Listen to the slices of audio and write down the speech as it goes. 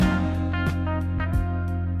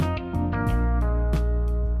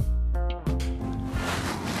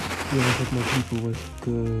Yeah, what's up, my people? What's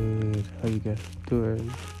good? How you guys doing?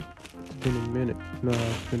 It's been a minute. No,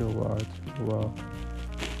 it's been a while.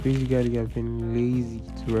 Basically, I've been lazy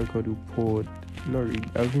to record a pod. Not really.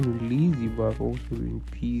 I've been lazy, but I've also been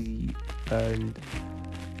busy. And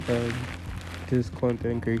um, this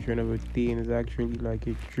content creation of a thing is actually like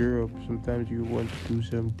a job. Sometimes you want to do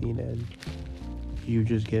something and you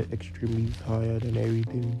just get extremely tired and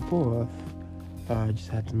everything. But I just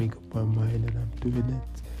had to make up my mind and I'm doing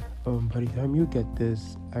it. By the time you get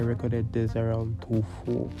this, I recorded this around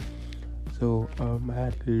 2:04. So I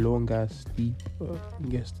had long ass sleep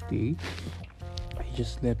yesterday. I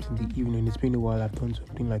just slept in the evening. It's been a while I've done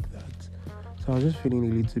something like that. So I was just feeling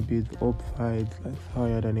a little bit uptight, like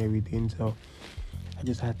tired and everything. So I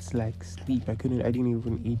just had to like sleep. I didn't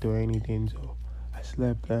even eat or anything. So I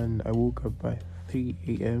slept and I woke up by 3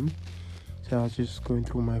 a.m. So I was just going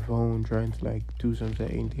through my phone trying to like do some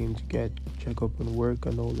certain things to check up on work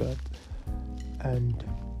and all that. And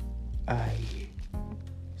I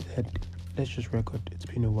said, let's just record. It's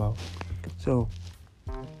been a while. So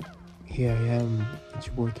here I am. It's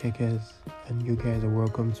your boy Kekes, and you guys are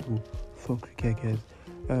welcome to Talk with Kekes.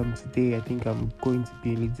 Today I think I'm going to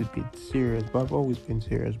be a little bit serious, but I've always been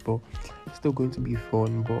serious, but it's still going to be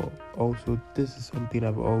fun. But also this is something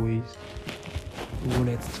I've always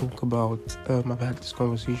wanted to talk about. I've had this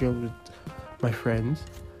conversation with my friends,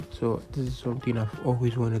 so this is something I've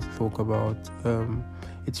always wanted to talk about.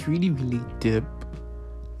 It's really deep.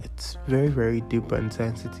 It's very deep and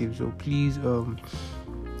sensitive, so please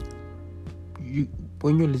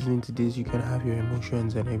when you're listening to this, you can have your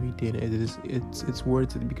emotions and everything. It's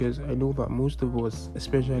worth it, because I know that most of us,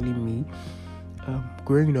 especially me,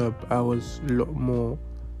 growing up, I was a lot more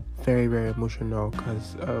very emotional,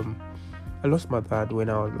 because I lost my dad when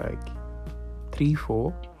I was like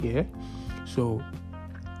 3-4, yeah. So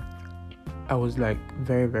I was like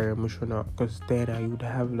very emotional, because then I would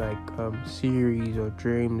have like series or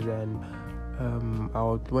dreams, and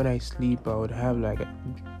when I sleep I would have like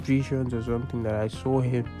visions or something that I saw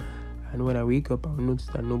him, and when I wake up I'll notice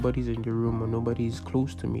that nobody's in the room or nobody's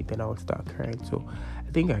close to me. Then I would start crying. So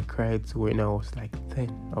I think I cried when I was like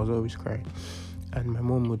 10. I was always crying, and my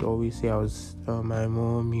mom would always say I was my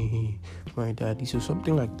mommy, my daddy, so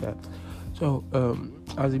something like that. So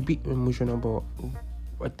I was a bit emotional, but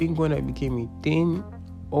I think when I became a teen,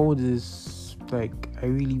 all this, like,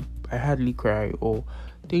 I hardly cry, or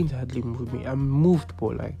things hardly move me. I'm moved,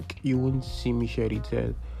 but like you won't see me shed a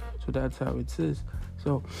tear. So that's how it is.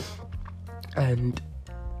 So, and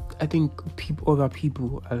I think other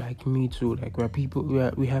people are like me too. Like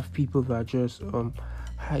we have people that just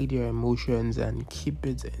hide their emotions and keep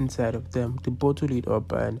it inside of them, to bottle it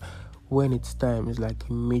up, and when it's time, it's like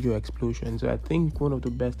a major explosion. So I think one of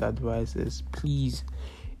the best advice is, please,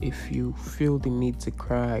 if you feel the need to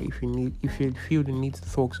cry, if you feel the need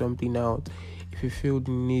to talk something out, if you feel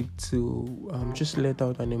the need to just let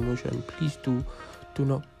out an emotion, please do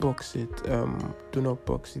not box it. Do not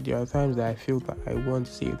box it. There are times that I feel that I want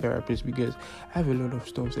to see a therapist, because I have a lot of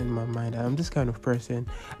stuff in my mind. I'm this kind of person.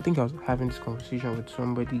 I think I was having this conversation with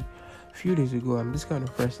somebody a few days ago. I'm this kind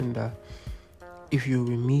of person that, if you're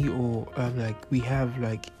with me, or like we have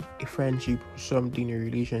like a friendship or something, a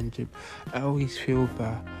relationship, I always feel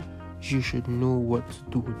that you should know what to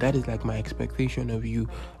do. That is like my expectation of you.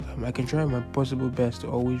 I can try my possible best to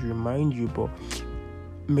always remind you, but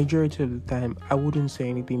majority of the time I wouldn't say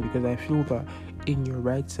anything, because I feel that in your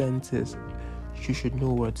right senses you should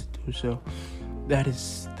know what to do. So that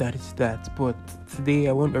is that. But today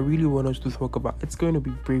I really want us to talk about, it's going to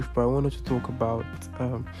be brief, but I want us to talk about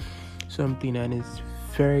something, and it's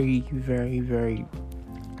very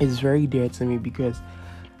it's very dear to me, because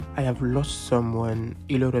I have lost someone.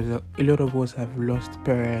 A lot of us have lost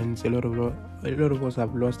parents. A lot of us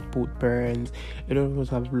have lost both parents. A lot of us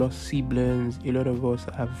have lost siblings. A lot of us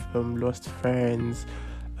have lost friends.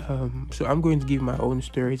 So I'm going to give my own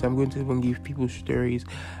stories. I'm going to even give people's stories,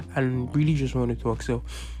 and really just want to talk. So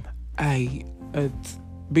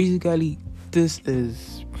basically this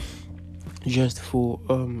is just for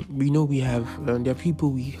we have there are people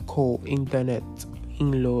we call internet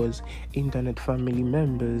in-laws, internet family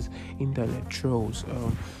members, internet trolls.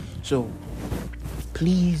 So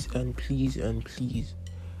please, I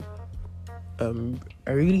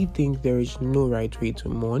really think there is no right way to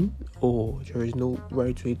mourn, or there is no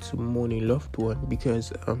right way to mourn a loved one,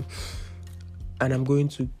 because and I'm going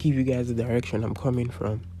to give you guys the direction I'm coming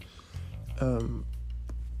from.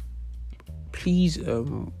 Please,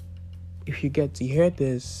 if you get to hear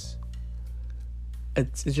this,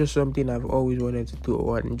 it's just something I've always wanted to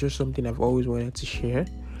do, and just something I've always wanted to share.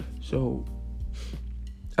 So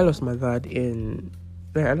I lost my dad in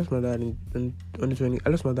Yeah, I lost my dad on the 20. I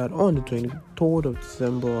lost my dad on the 23rd of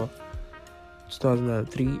December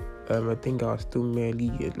 2003. I think I was still merely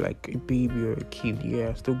like a baby or a kid.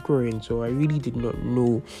 Yeah, still growing. So I really did not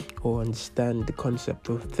know or understand the concept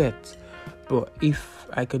of death. But if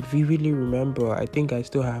I could vividly remember, I think I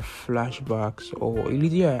still have flashbacks,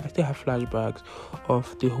 I still have flashbacks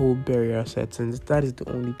of the whole burial settings. That is the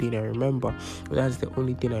only thing I remember. That's the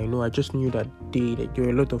only thing I know. I just knew that day that there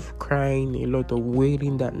were a lot of crying, a lot of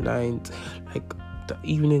wailing that night, like the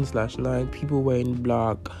evening/night. People were in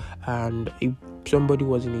black, and somebody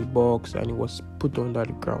was in a box and it was put under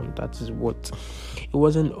the ground. That is what. It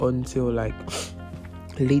wasn't until like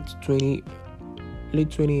late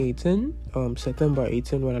 2018, September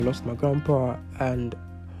 18 when I lost my grandpa, and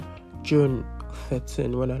June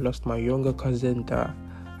 13 when I lost my younger cousin, that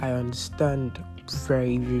I understand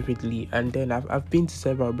very vividly. And then I've been to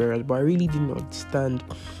several burials, but I really didn't understand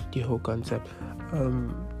the whole concept.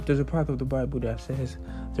 There's a part of the Bible that says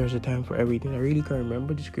there's a time for everything. I really can't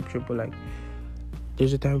remember the scripture, but like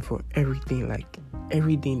there's a time for everything, like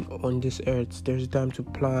everything on this earth. There's a time to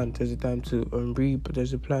plant, there's a time to reap,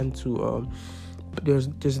 there's a plan to there's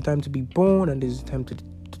a time to be born, and there's a time to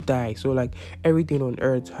die. So like everything on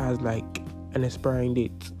earth has like an expiring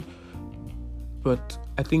date. But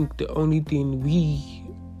I think the only thing we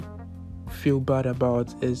feel bad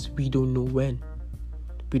about is we don't know when.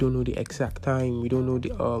 We don't know the exact time. We don't know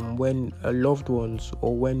the when loved ones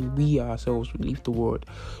or when we ourselves will leave the world.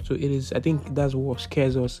 So it is. I think that's what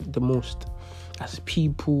scares us the most, as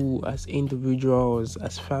people, as individuals,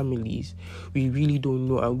 as families. We really don't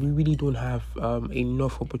know, and we really don't have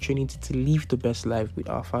enough opportunity to live the best life with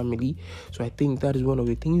our family. So I think that is one of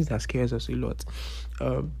the things that scares us a lot.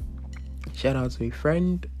 Shout out to a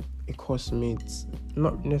friend, a classmate,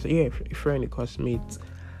 not necessarily a friend, a classmate.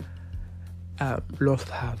 Lost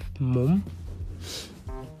her mom,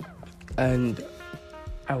 and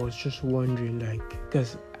I was just wondering, like,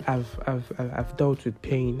 because I've dealt with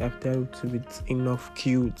pain, I've dealt with enough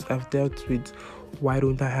guilt, I've dealt with why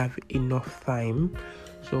don't I have enough time.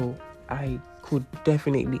 So I could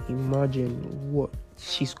definitely imagine what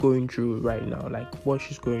she's going through right now, like what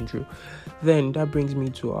she's going through. Then that brings me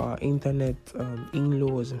to our internet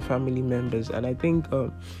in-laws and family members, and I think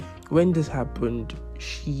when this happened,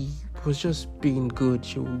 she was just being good.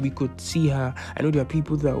 We could see her. I know there are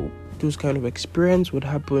people that those kind of experience would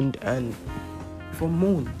happen, and for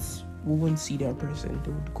months we won't see that person. They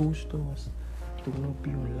would ghost us. They will not be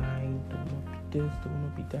online. They will not be this. They will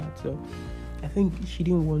not be that. So I think she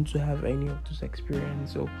didn't want to have any of those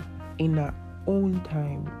experience. So in her own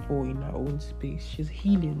time or in her own space, she's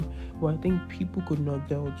healing. But I think people could not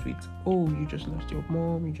deal with, oh, you just lost your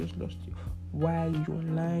mom. You just lost your. Why are you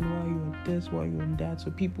online? Why are you on this? Why are you on that?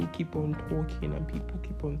 So people keep on talking and people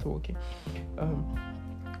keep on talking.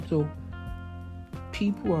 So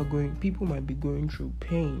people might be going through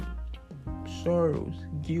pain, sorrows,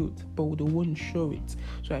 guilt, but they won't show it.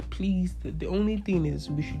 So the only thing is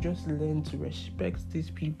we should just learn to respect these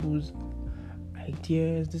people's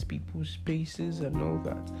ideas, these people's spaces and all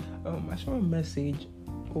that. I saw a message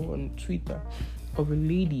on Twitter of a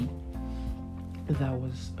lady that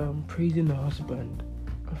was praising her husband.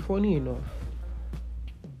 Funny enough,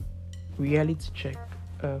 reality check,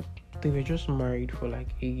 they were just married for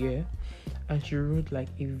like a year, and she wrote like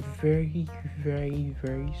a very, very,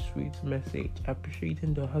 very sweet message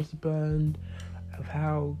appreciating the husband, of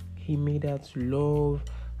how he made her to love,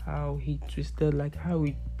 how he twisted, like how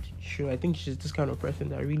he should. I think she's this kind of person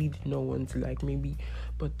that really did not want to, like, maybe,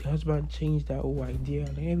 but the husband changed that whole idea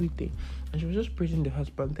and everything, and she was just praising the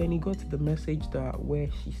husband. Then he got to the message that where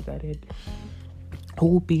she started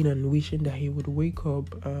hoping and wishing that he would wake up,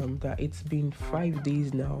 that it's been 5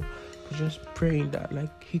 days now, just praying that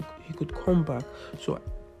like he could come back. So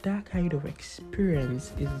that kind of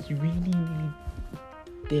experience is really, really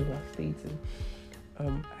devastating.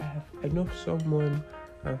 I know someone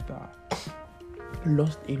that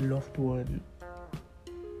lost a loved one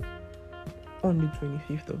on the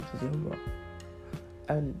 25th of December,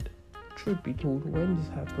 and truth be told, when this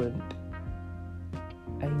happened,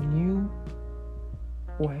 I knew,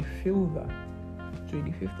 or I feel that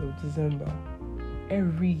 25th of December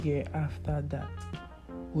every year after that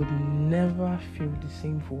would never feel the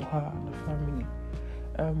same for her and the family.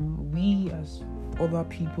 We as other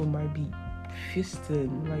people might be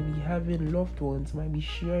feasting, might be having loved ones, might be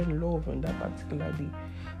sharing love on that particular day,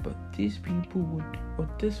 but these people would, or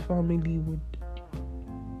this family would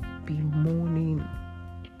be mourning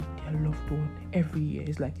their loved one every year.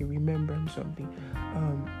 It's like a remembrance, something.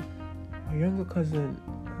 My younger cousin,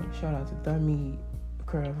 shout out to Dami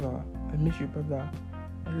Carava, I miss you, brother.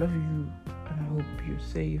 I love you. and I hope you're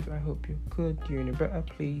safe. I hope you're good. You're in a better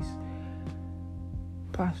place.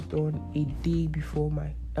 Passed on a day before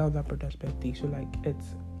my elder brother's birthday. So like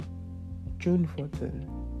it's June 13,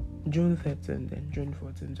 then June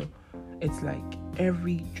 14. So it's like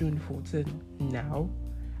every June 14 now,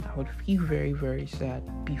 I would feel very, very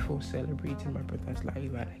sad before celebrating my brother's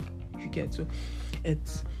life. Like you get, so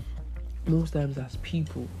it's most times as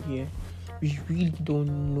people, yeah, we really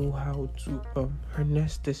don't know how to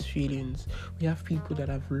harness these feelings. We have people that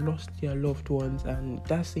have lost their loved ones, and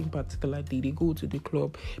that same particular day they go to the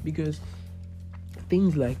club because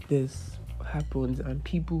things like this happens, and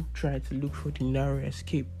people try to look for the narrow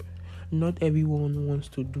escape. Not everyone wants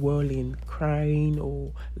to dwell in crying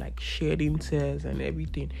or like shedding tears and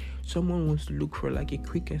everything. Someone wants to look for like a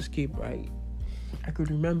quick escape. I could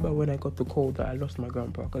remember when I got the call that I lost my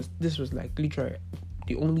grandpa, because this was like literally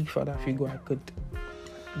the only father figure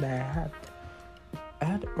that I had. I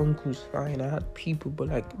had uncles, fine, I had people, but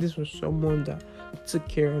like this was someone that took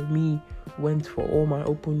care of me, went for all my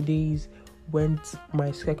open days, went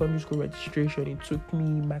my secondary school registration. It took me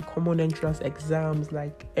my common entrance exams,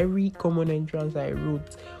 like every common entrance I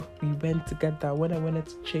wrote, we went together. When I wanted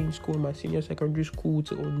to change school, my senior secondary school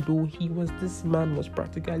to Ondo, this man was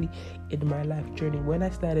practically in my life journey. When I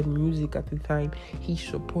started music at the time, he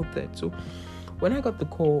supported. So when I got the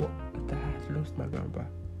call that I had lost my grandpa,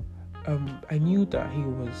 I knew that he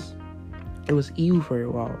was ill for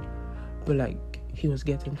a while, but like he was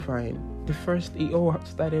getting fine. It all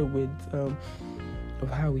started with of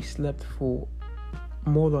how he slept for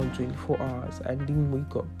more than 24 hours and didn't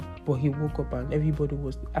wake up. But he woke up, and everybody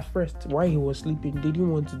was, at first, while he was sleeping, they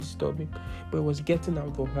didn't want to disturb him. But it was getting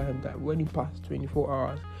out of hand that when he passed 24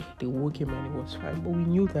 hours, they woke him and he was fine. But we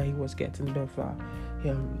knew that he was getting better.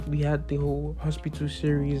 We had the whole hospital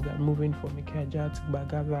series that moving from Ikeja to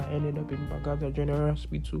Bagada, ended up in Bagada General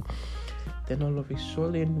Hospital. Then all of a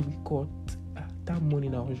sudden, we got, that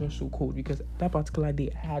morning I was just so cold because that particular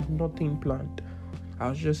day I had nothing planned.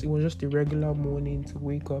 It was just a regular morning to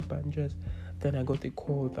wake up and just, then I got a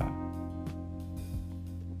call that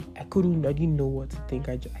I didn't know what to think.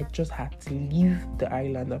 I just had to leave the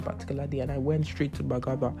island that particular day, and I went straight to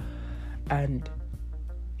Bagada. And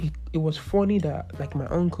it was funny that like my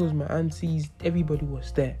uncles, my aunties, everybody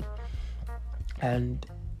was there, and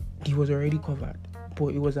he was already covered, but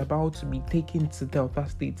it was about to be taken to Delta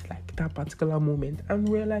State, like that particular moment. And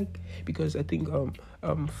we're like, because I think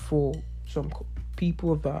for some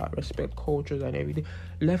people that respect cultures and everything,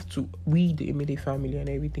 left to we the immediate family and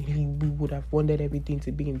everything, we would have wanted everything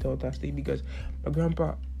to be in Delta State, because my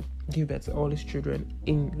grandpa gave birth to all his children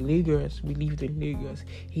in Lagos. We lived in Lagos.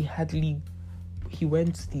 He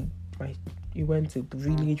went to the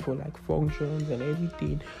village for like functions and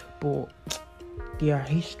everything, but there are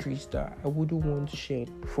histories that I wouldn't want to share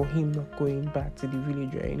for him not going back to the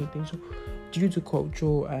village or anything. So due to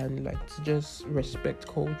culture and like to just respect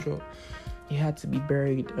culture, he had to be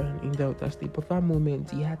buried in Delta State. But that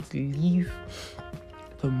moment, he had to leave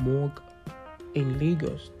the morgue in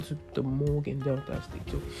Lagos to the morgue in Delta State.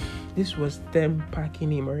 So this was them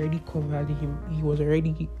packing him, already covered him. He was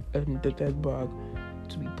already in the dead bag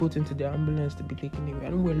to be put into the ambulance to be taken away.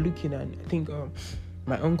 And we're looking at, I think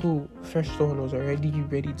my uncle first son was already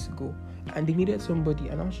ready to go, and they needed somebody.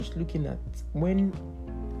 And I was just looking at, when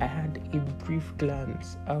I had a brief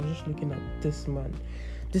glance, I was just looking at this man.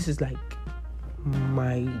 This is like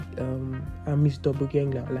my Miss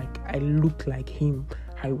Doppelganger. Like I look like him,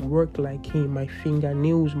 I work like him, my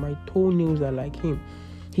fingernails, my toenails are like him.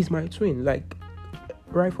 He's my twin. Like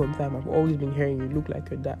right from time, I've always been hearing you look like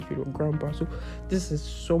your dad, your grandpa. So this is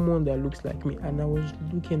someone that looks like me, and I was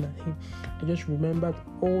looking at him. I just remembered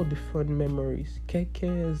all the fun memories.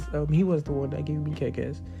 Kekes, he was the one that gave me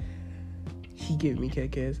kekes. He gave me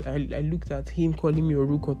kekes. I looked at him calling me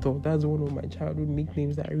Orukoto. That's one of my childhood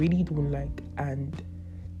nicknames that I really don't like, and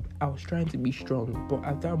I was trying to be strong, but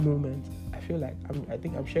at that moment, I feel like I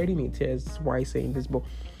think I'm shedding in tears while saying this, but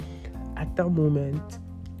at that moment,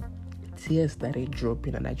 tears started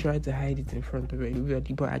dropping, and I tried to hide it in front of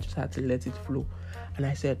everybody, but I just had to let it flow. And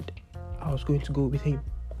I said I was going to go with him.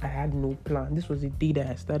 I had no plan. This was the day that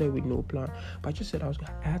I started with no plan, but I just said I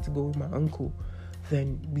had to go with my uncle.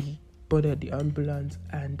 Then we boarded the ambulance,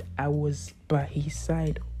 and I was by his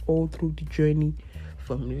side all through the journey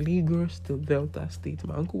from Lagos to Delta State.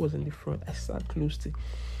 My uncle was in the front. I sat close to,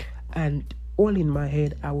 and all in my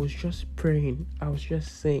head, I was just praying. I was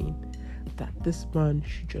just saying that this man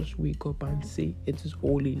should just wake up and say it is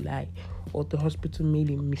all a lie, or the hospital made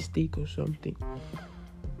a mistake or something.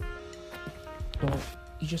 But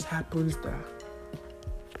it just happens that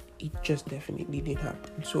it just definitely didn't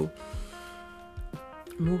happen. So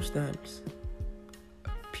most times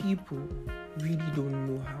people really don't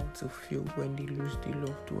know how to feel when they lose their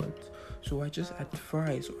loved ones. So I just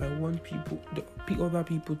advise, or I want other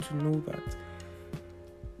people to know that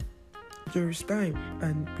there is time,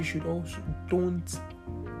 and we should also don't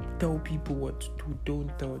tell people what to do.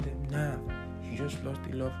 Don't tell them, nah, you just lost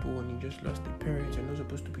a loved one, you just lost a parent, you're not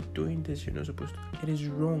supposed to be doing this, you're not supposed to. It is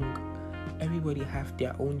wrong. Everybody have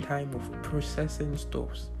their own time of processing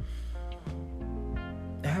stuffs.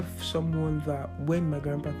 I have someone that when my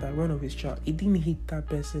grandpa died, one of his child, it didn't hit that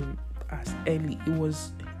person as early. It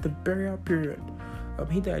was the burial period.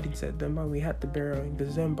 He died in September. We had the burial in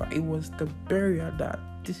December. It was the burial that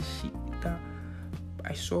this shit that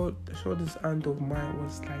I saw this aunt of mine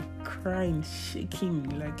was like crying,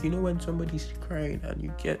 shaking, like, you know, when somebody's crying and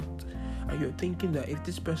you're thinking that if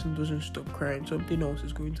this person doesn't stop crying, something else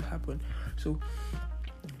is going to happen. So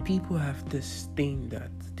people have this thing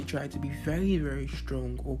that they try to be very, very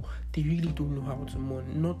strong, or they really don't know how to mourn.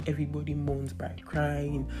 Not everybody mourns by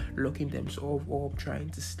crying, locking themselves up, trying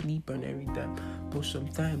to sleep and everything. But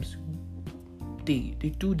sometimes they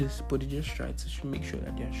do this, but they just try to make sure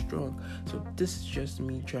that they're strong. So this is just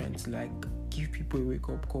me trying to like give people a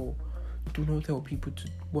wake-up call. Do not tell people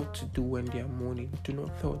what to do when they are mourning. Do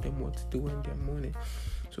not tell them what to do when they are mourning.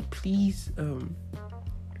 So please,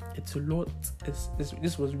 it's a lot.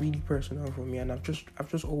 This was really personal for me, and I've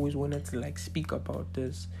just always wanted to like speak about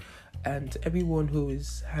this. And everyone who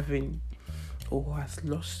is having, or who has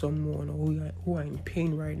lost someone, or who are in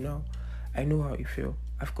pain right now, I know how you feel.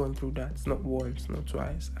 I've gone through that. It's not once, not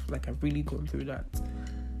twice. I've really gone through that.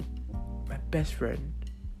 My best friend,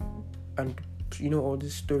 and you know all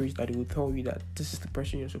these stories that they will tell you that this is the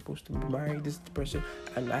person you're supposed to marry, this is the person.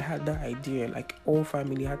 And I had that idea, like all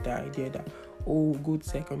family had that idea that, oh, we'll go to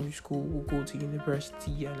secondary school, we'll go to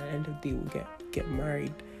university, and at the end of the day we'll get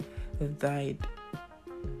married. He died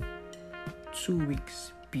 2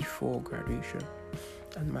 weeks before graduation,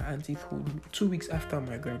 and my auntie told me 2 weeks after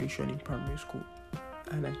my graduation in primary school,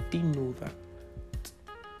 and I didn't know that.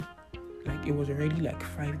 Like, it was already like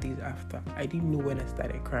 5 days after. I didn't know when I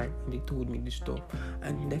started crying when they told me this stuff.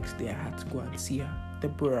 And next day I had to go and see her.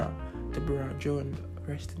 Deborah John,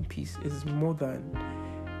 rest in peace. I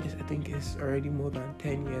think it's already more than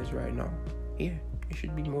 10 years right now. Yeah, it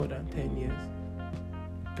should be more than 10 years.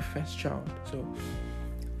 The first child. So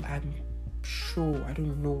I'm sure, I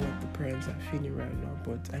don't know what the parents are feeling right now,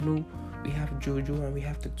 but I know we have Jojo and we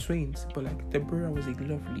have the twins. But like, Deborah was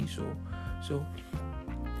lovely. So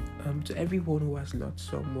to everyone who has lost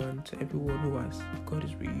someone, to everyone who has, God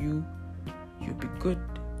is with you, you'll be good.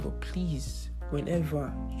 But please,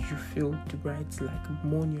 whenever you feel the right to like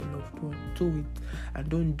mourn your loved one, do it. And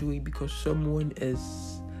don't do it because someone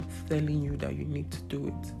is telling you that you need to do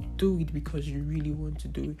it. Do it because you really want to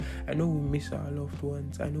do it. I know we miss our loved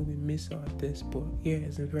ones. I know we miss our this, but yeah,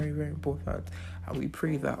 it's very, very important. And we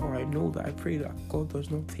pray that, or I pray that God does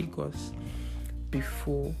not take us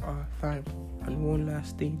before our time. And one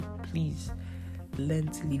last thing, please learn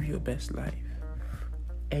to live your best life.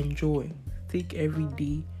 Enjoy. Take every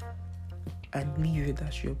day and live it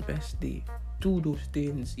as your best day. Do those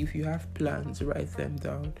things. If you have plans, write them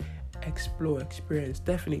down. Explore, experience.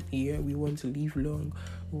 Definitely, we want to live long.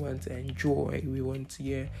 We want to enjoy. We want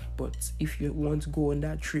to, but if you want to go on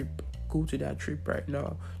that trip, go to that trip right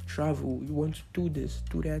now. Travel. You want to do this,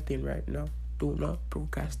 do that thing right now. Do not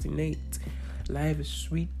procrastinate. Life is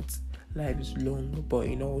sweet, life is long, but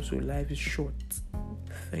also life is short.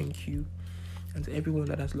 Thank you. And to everyone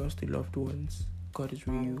that has lost their loved ones, God is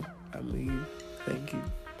with you. I'm with you. Thank you.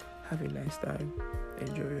 Have a nice time.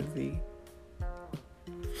 Enjoy your day.